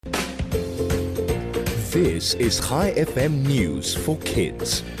This is ChaiFM News for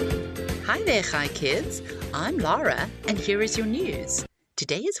Kids. Hi there, Chai Kids. I'm Lara, and here is your news.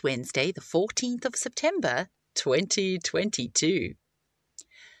 Today is Wednesday, the 14th of September, 2022.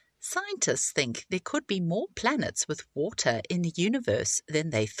 Scientists think there could be more planets with water in the universe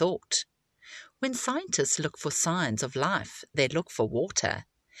than they thought. When scientists look for signs of life, they look for water.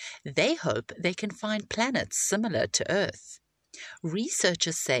 They hope they can find planets similar to Earth.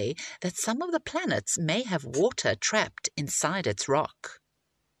 Researchers say that some of the planets may have water trapped inside its rock.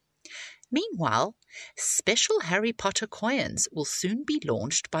 Meanwhile, special Harry Potter coins will soon be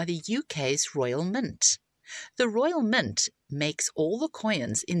launched by the UK's Royal Mint. The Royal Mint makes all the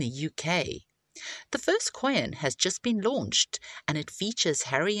coins in the UK. The first coin has just been launched, and it features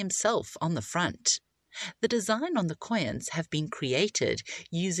Harry himself on the front. The design on the coins have been created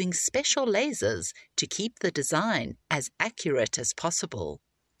using special lasers to keep the design as accurate as possible.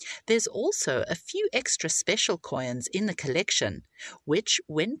 There's also a few extra special coins in the collection, which,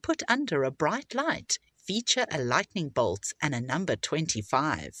 when put under a bright light, feature a lightning bolt and a number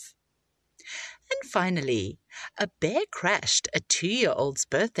 25. And finally, a bear crashed a 2-year-old's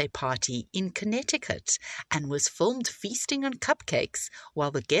birthday party in Connecticut and was filmed feasting on cupcakes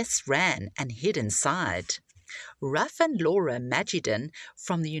while the guests ran and hid inside. Ruff and Laura Majidin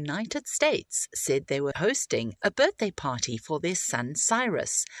from the United States said they were hosting a birthday party for their son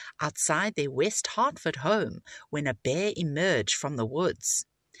Cyrus outside their West Hartford home when a bear emerged from the woods.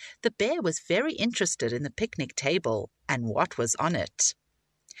 The bear was very interested in the picnic table and what was on it.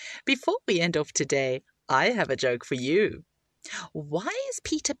 Before we end off today, I have a joke for you. Why is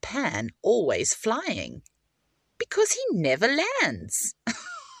Peter Pan always flying? Because he never lands.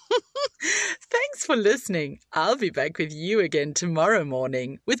 Thanks for listening. I'll be back with you again tomorrow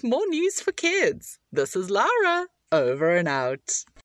morning with more news for kids. This is Lara, over and out.